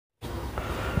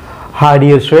Hi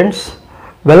dear students,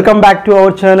 welcome back to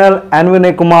our channel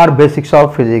Kumar Basics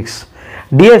of Physics.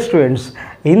 Dear students,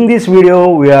 in this video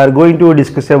we are going to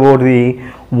discuss about the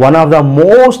one of the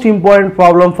most important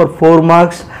problem for 4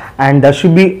 marks and that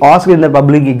should be asked in the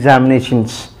public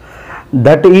examinations.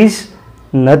 That is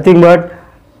nothing but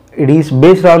it is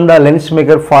based on the lens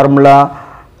maker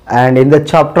formula and in the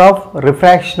chapter of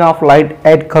refraction of light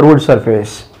at curved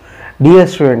surface. Dear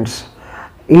students,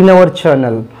 in our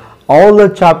channel all the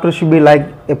chapters should be like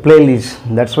a playlist.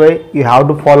 That's why you have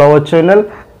to follow our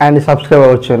channel and subscribe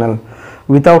our channel.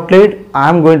 Without late, I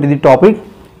am going to the topic.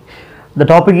 The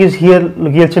topic is here.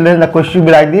 Look here, children. The question will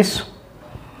be like this: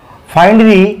 find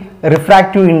the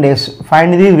refractive index.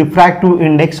 Find the refractive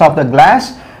index of the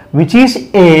glass, which is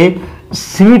a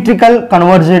symmetrical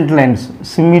convergent lens.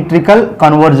 Symmetrical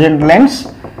convergent lens.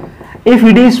 If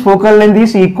it is focal length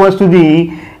is equals to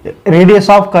the radius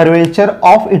of curvature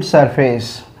of its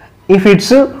surface. If its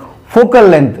focal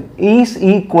length is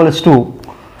equals to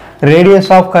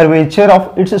radius of curvature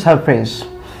of its surface.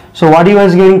 So what you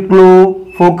was giving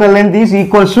clue? Focal length is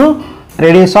equals to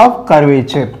radius of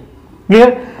curvature.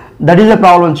 Clear? That is the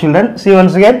problem, children. See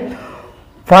once again.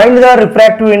 Find the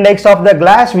refractive index of the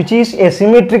glass, which is a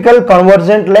symmetrical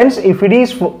convergent lens if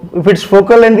its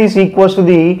focal length is equals to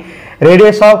the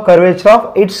radius of curvature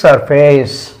of its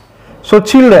surface. So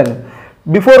children,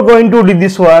 before going to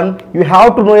this one, you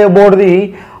have to know about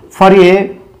the for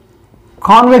a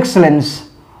convex lens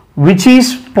which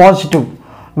is positive,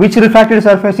 which refracted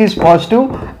surface is positive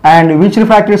and which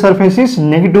refracted surface is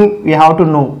negative, we have to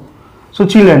know. So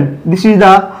children, this is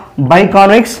the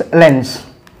biconvex lens.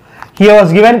 Here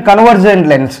was given convergent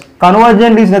lens.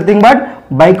 Convergent is nothing but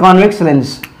biconvex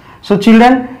lens. So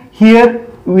children, here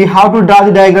we have to draw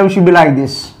the diagram should be like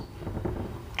this.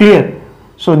 Clear?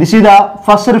 So this is the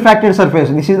first refracted surface.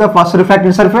 This is the first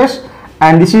refracted surface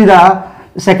and this is the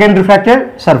second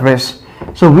refracted surface.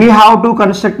 So we have to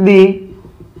construct the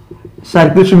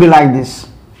circle should be like this.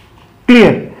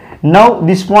 Clear? Now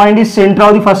this point is center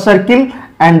of the first circle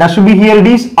and that should be here it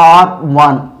is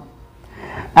R1.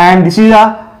 And this is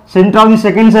the center of the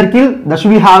second circle that should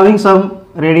be having some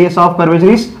radius of curvature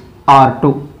is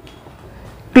R2.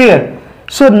 Clear?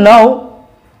 So now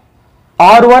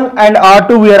R1 and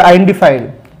R2 we are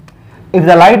identified. If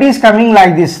the light is coming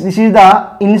like this, this is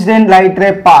the incident light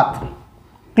ray path.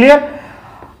 Clear?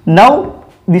 Now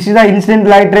this is the incident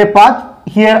light ray path.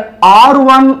 Here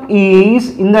R1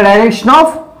 is in the direction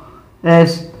of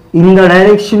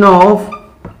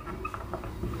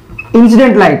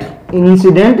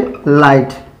incident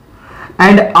light,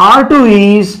 and R2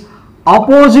 is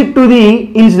opposite to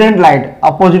the incident light.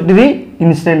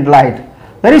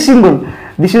 Very simple.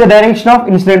 This is the direction of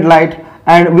incident light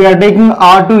and we are taking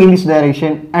R2 in this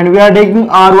direction and we are taking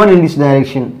R1 in this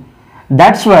direction.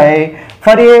 That's why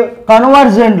for a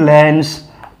convergent lens,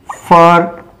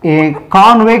 for a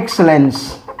convex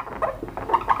lens,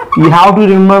 you have to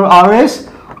remember always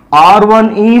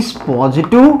R1 is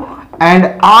positive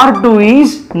and R2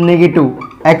 is negative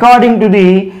according to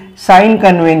the sign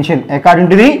convention.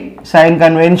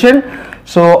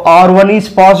 So R1 is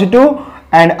positive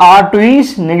and R2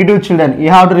 is negative, children. You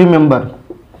have to remember.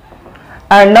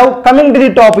 And now coming to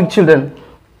the topic, children,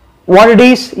 what it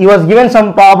is, he was given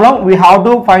some problem. We have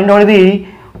to find out the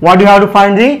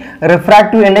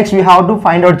refractive index. We have to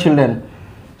find out, children.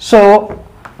 So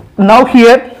now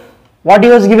here what he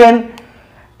was given,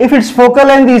 if its focal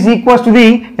length is equals to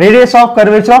the radius of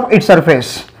curvature of its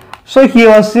surface. So he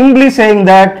was simply saying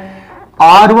that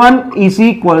R1 is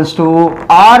equals to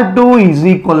R2 is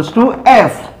equals to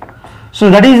F. So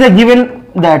that is the given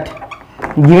that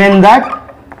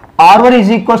R1 is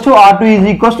equals to R2 is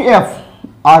equals to F.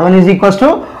 R1 is equals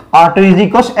to R2 is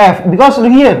equals to F, because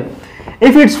here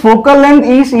if its focal length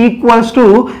is equals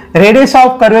to radius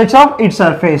of curvature of its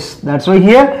surface, that's why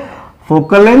here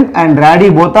focal length and radii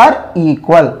both are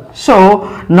equal. So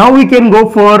now we can go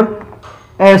for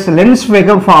as lens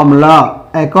maker formula.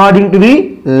 According to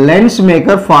the lens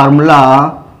maker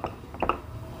formula,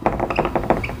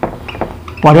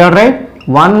 what you are right?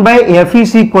 1 by F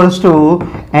is equals to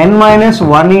n minus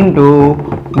 1 into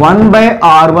 1 by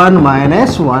R1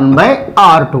 minus 1 by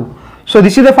R2. So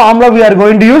this is the formula we are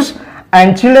going to use.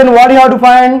 And children, what you have to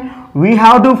find? We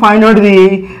have to find out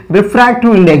the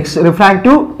refractive index. N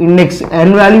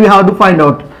value we have to find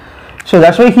out. So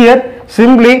that's why here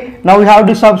simply now we have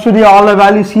to substitute all the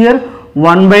values here.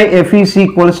 1 by F is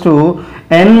equals to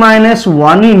n minus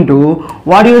 1 into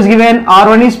what is given,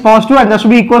 R1 is positive and that should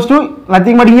be equals to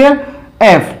nothing but here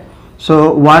F.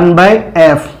 So 1 by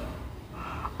F,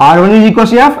 R1 is equals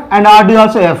to F and R2 is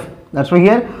also F. That's why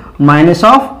here minus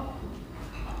of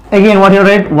again what you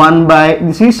write, 1 by,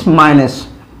 this is minus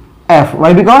f.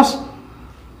 Why? Because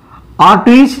R2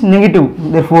 is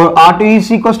negative, therefore R2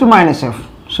 is equals to minus f.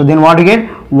 So then what you get,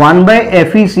 1 by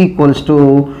f is equals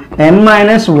to n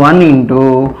minus 1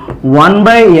 into 1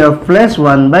 by f plus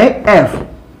 1 by f.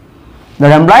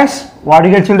 That implies what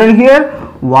you get, children, here,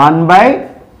 1 by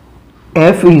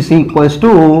f is equals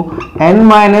to n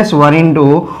minus 1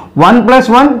 into 1 plus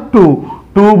 1,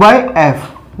 2 by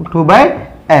f, 2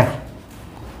 by f.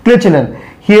 Clear, children?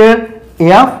 Here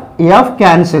f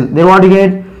cancel, then what you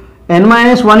get, n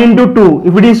minus 1 into 2,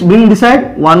 if it is being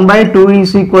decided, 1 by 2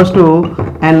 is equals to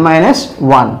n minus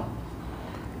 1.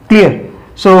 Clear?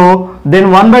 So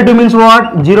then 1 by 2 means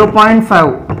what,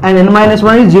 0.5, and n minus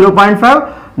 1 is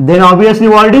 0.5. Then obviously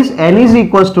what it is, n is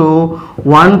equals to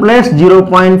 1 plus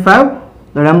 0.5,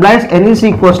 that implies n is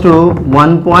equals to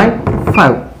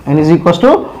 1.5, n is equals to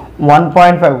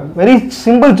 1.5. Very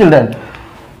simple, children,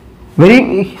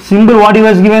 very simple. What he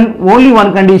was given, only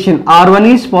one condition,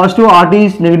 R1 is positive, R2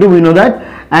 is negative, we know that,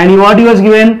 and what he was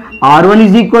given, R1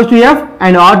 is equals to f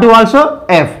and R2 also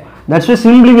f. That's why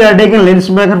simply we are taking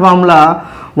Lenzmacher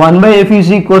formula, 1 by f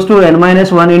is equals to n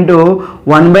minus 1 into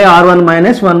 1 by R1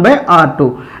 minus 1 by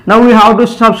R2. Now we have to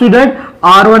substitute that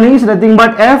R1 is nothing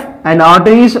but f and R2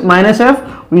 is minus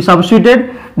f. We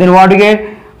substituted, then what we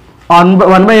get, 1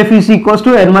 by f is equals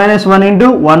to n minus 1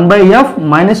 into 1 by f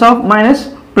minus of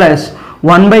minus plus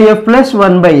 1 by f plus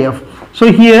 1 by f.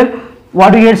 So here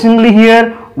what we get, simply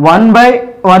here 1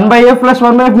 by f plus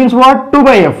 1 by f means what, 2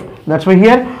 by f. That's why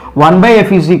here 1 by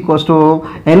f is equals to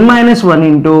n minus 1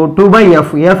 into 2 by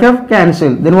f, f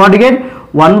cancel, then what you get,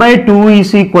 1 by 2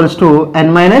 is equals to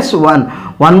n minus 1.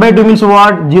 1 by 2 means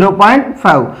what,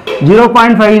 0.5.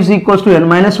 0.5 is equals to n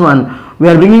minus 1. We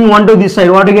are bringing 1 to this side,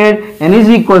 what you get, n is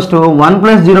equals to 1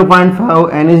 plus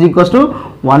 0.5, n is equals to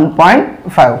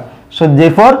 1.5. So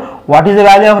therefore what is the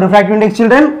value of refractive index,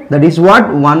 children? That is what,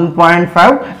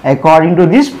 1.5 according to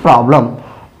this problem.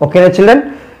 Okay,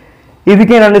 children? If you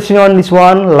can understand on this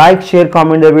one, like, share,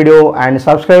 comment the video and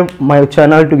subscribe my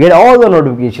channel to get all the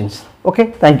notifications.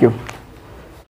 Okay, thank you.